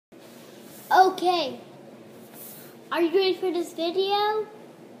Okay. Are you ready for this video?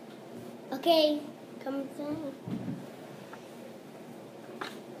 Okay, come down.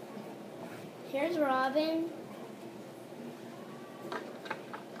 Here's Robin.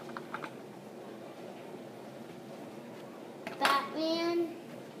 Batman.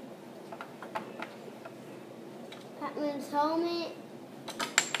 Batman's helmet.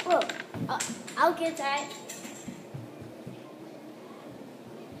 Whoa, I'll get that.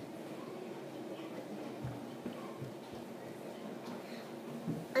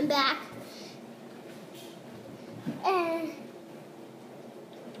 I'm back. And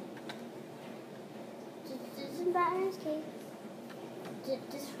this is Batman's cave.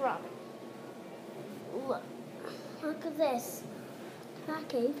 This is Robin. Look at this. Bat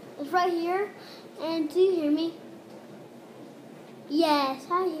cave. It's right here. And do you hear me? Yes,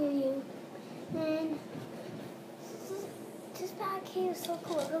 I hear you. And this Bat cave is so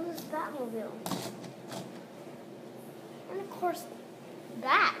cool. Look at this Batmobile. And of course,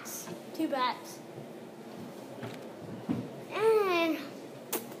 bats. 2 bats. And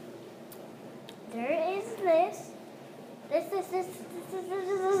there is this.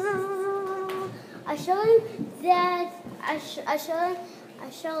 I showed him that. I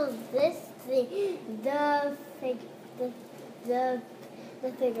showed him this thing. The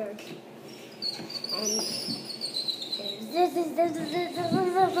figures. And there's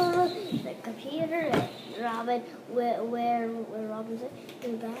the computer that Robin, where Robin's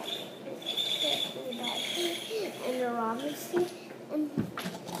in the back, and the Robin's seat, and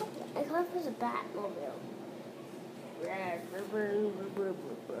I thought it was a Batmobile.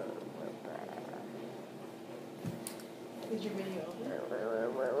 Is your video over?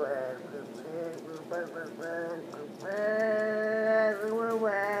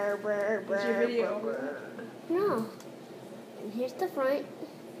 Is your video over? No. And here's the front.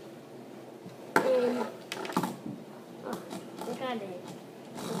 And I got it.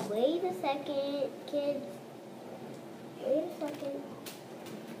 Wait a second, kids. Wait a second.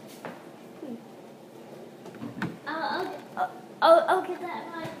 I'll get that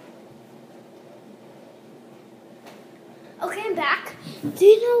one. Okay, I'm back. Do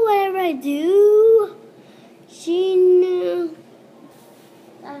you know whatever I do? She knew.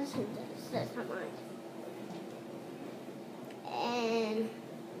 That's not mine. And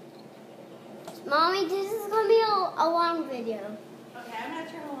Mommy, this is gonna be a long video. Okay, I'm not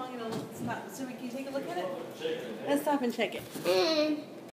sure how long it'll stop. So we can take a look at it? Let's stop and check it. And